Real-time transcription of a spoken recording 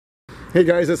Hey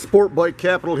guys, it's Sport Bike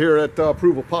Capital here at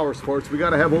Approval Power Sports. We got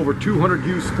to have over 200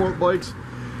 used sport bikes.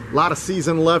 A lot of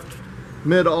season left,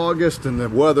 mid-August, and the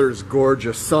weather's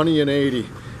gorgeous, sunny and 80.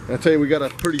 And I tell you, we got a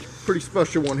pretty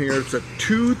special one here. It's a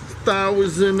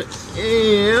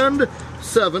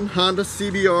 2007 Honda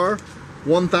CBR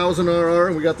 1000RR,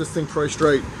 and we got this thing priced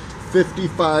right,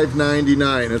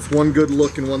 $55.99. It's one good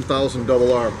looking 1000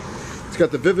 RR. It's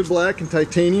got the vivid black and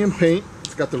titanium paint.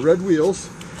 It's got the red wheels.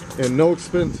 And no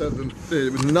expense,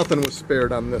 nothing was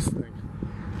spared on this thing.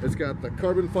 It's got the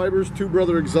carbon fibers, two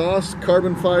brother exhaust,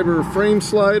 carbon fiber frame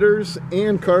sliders,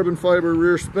 and carbon fiber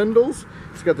rear spindles.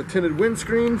 It's got the tinted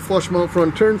windscreen, flush mount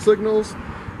front turn signals.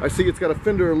 I see it's got a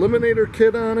fender eliminator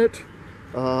kit on it.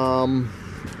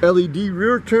 LED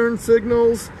rear turn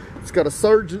signals. It's got a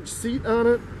sergeant seat on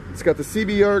it. It's got the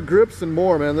CBR grips and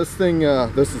more, man. This thing,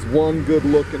 this is one good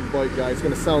looking bike, guys. It's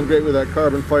gonna sound great with that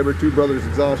carbon fiber two brothers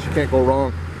exhaust. You can't go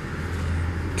wrong.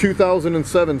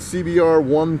 2007 CBR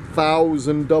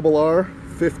 1000 RR,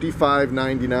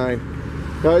 $55.99.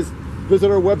 Guys,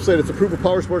 visit our website. It's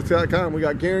approvalpowersports.com. We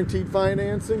got guaranteed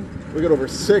financing. We got over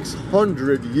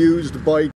 600 used bikes.